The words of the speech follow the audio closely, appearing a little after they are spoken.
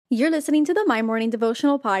You're listening to the My Morning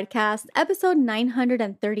Devotional Podcast, episode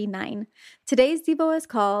 939. Today's Devo is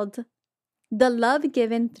called The Love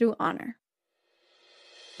Given Through Honor.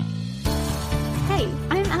 Hey,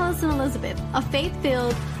 I'm Allison Elizabeth, a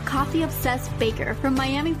faith-filled, coffee-obsessed baker from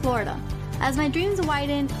Miami, Florida. As my dreams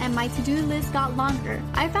widened and my to-do list got longer,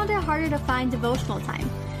 I found it harder to find devotional time.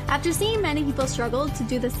 After seeing many people struggle to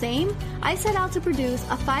do the same, I set out to produce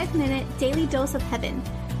a 5-minute daily dose of heaven.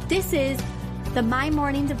 This is the My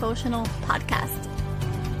Morning Devotional Podcast.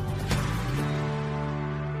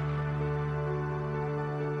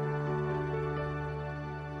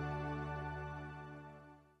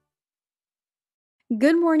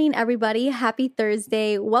 Good morning, everybody. Happy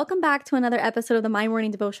Thursday. Welcome back to another episode of the My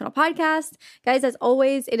Morning Devotional Podcast. Guys, as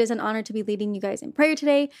always, it is an honor to be leading you guys in prayer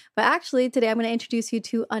today. But actually, today I'm going to introduce you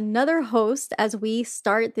to another host as we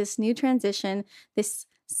start this new transition, this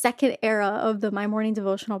second era of the My Morning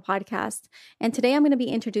Devotional Podcast. And today I'm going to be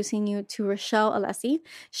introducing you to Rochelle Alessi.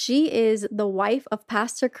 She is the wife of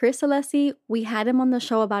Pastor Chris Alessi. We had him on the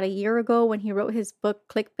show about a year ago when he wrote his book,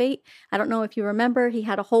 Clickbait. I don't know if you remember, he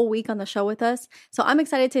had a whole week on the show with us. So I'm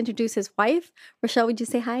excited to introduce his wife. Rochelle, would you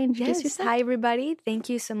say hi and introduce yourself? Hi, everybody. Thank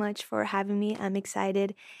you so much for having me. I'm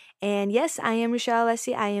excited. And yes, I am Rochelle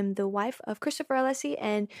Alessi. I am the wife of Christopher Alessi,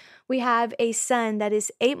 and we have a son that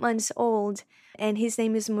is 8 months old, and his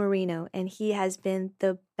name is Marino, and he has been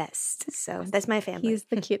the best. So that's my family. He's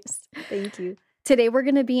the cutest. Thank you. Today we're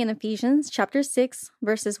going to be in Ephesians chapter 6,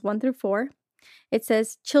 verses 1 through 4. It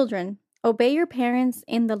says, "Children, obey your parents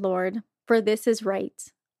in the Lord, for this is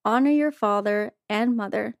right. Honor your father and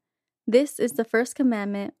mother. This is the first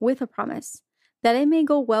commandment with a promise, that it may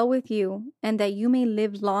go well with you and that you may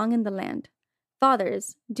live long in the land.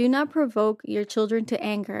 Fathers, do not provoke your children to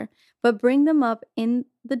anger, but bring them up in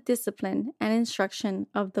the discipline and instruction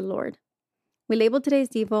of the Lord." We labeled today's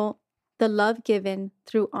Devo, The Love Given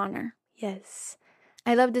Through Honor. Yes.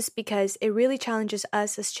 I love this because it really challenges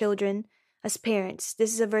us as children, as parents.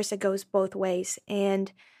 This is a verse that goes both ways.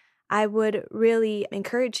 And I would really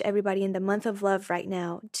encourage everybody in the month of love right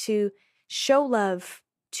now to show love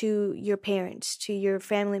to your parents, to your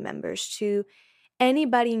family members, to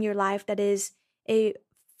anybody in your life that is a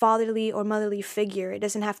fatherly or motherly figure. It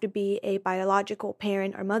doesn't have to be a biological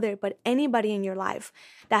parent or mother, but anybody in your life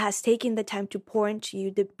that has taken the time to pour into you,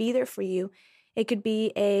 to be there for you. It could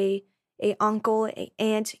be a uncle, a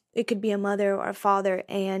aunt, it could be a mother or a father,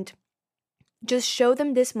 and just show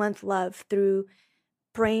them this month love through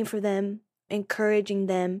praying for them, encouraging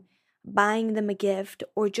them, buying them a gift,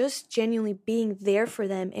 or just genuinely being there for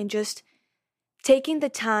them and just taking the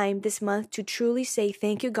time this month to truly say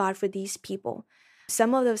thank you, God, for these people.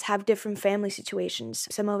 Some of us have different family situations.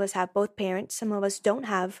 Some of us have both parents. Some of us don't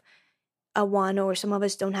have a one, or some of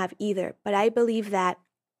us don't have either. But I believe that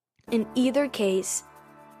in either case,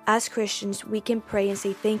 as Christians, we can pray and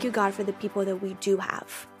say thank you, God, for the people that we do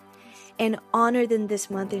have, and honor them this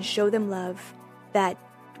month and show them love, that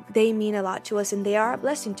they mean a lot to us and they are a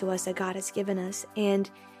blessing to us that God has given us. And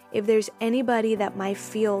if there's anybody that might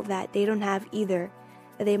feel that they don't have either,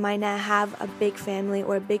 that they might not have a big family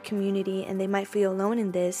or a big community and they might feel alone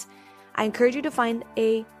in this, I encourage you to find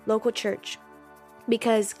a local church,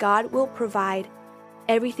 because God will provide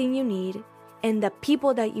everything you need and the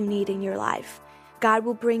people that you need in your life. God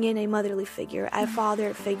will bring in a motherly figure, a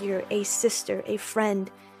father figure, a sister, a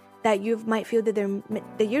friend that you might feel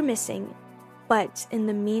that you're missing. But in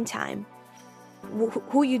the meantime,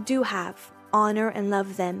 who you do have, honor and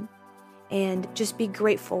love them, and just be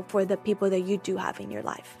grateful for the people that you do have in your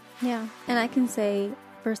life. Yeah, and I can say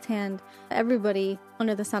firsthand, everybody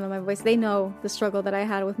under the sound of my voice, they know the struggle that I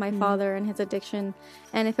had with my father and his addiction.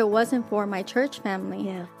 And if it wasn't for my church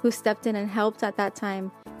family who stepped in and helped at that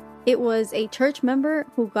time, it was a church member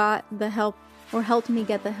who got the help or helped me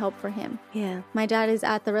get the help for him. Yeah. My dad is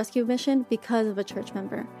at the rescue mission because of a church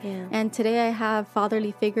member. Yeah. And today I have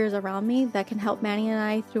fatherly figures around me that can help Manny and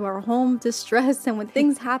I through our home distress and when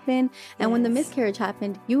things happen. And when the miscarriage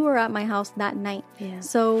happened, you were at my house that night. Yeah.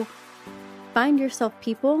 So find yourself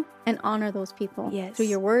people and honor those people. Yes. Through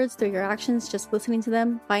your words, through your actions, just listening to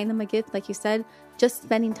them, buying them a gift, like you said, just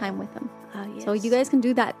spending time with them. Yes. So you guys can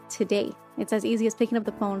do that today. It's as easy as picking up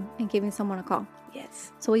the phone and giving someone a call.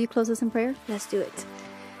 Yes. So will you close us in prayer? Let's do it.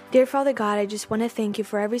 Dear Father God, I just want to thank you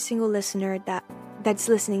for every single listener that's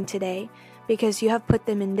listening today, because you have put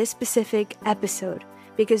them in this specific episode,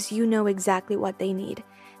 because you know exactly what they need.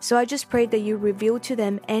 So I just pray that you reveal to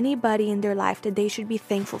them anybody in their life that they should be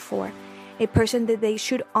thankful for, a person that they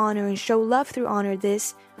should honor and show love through honor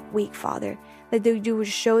this week, Father. That you would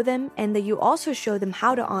show them, and that you also show them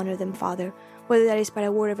how to honor them, Father, whether that is by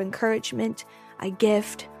a word of encouragement, a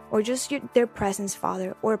gift, or just their presence,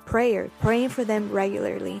 Father, or praying for them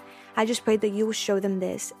regularly. I just pray that you will show them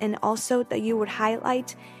this, and also that you would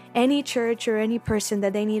highlight any church or any person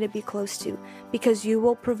that they need to be close to, because you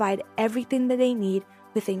will provide everything that they need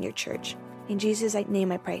within your church. In Jesus'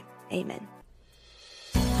 name I pray. Amen.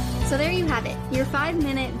 So there you have it, your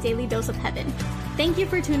 5-minute daily dose of heaven. Thank you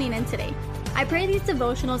for tuning in today. I pray these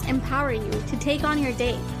devotionals empower you to take on your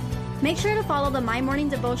day. Make sure to follow the My Morning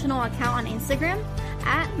Devotional account on Instagram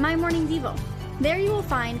at MyMorningDevo. There you will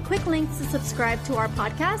find quick links to subscribe to our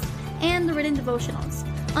podcast and the written devotionals.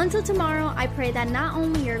 Until tomorrow, I pray that not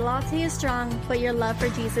only your latte is strong, but your love for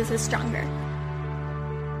Jesus is stronger.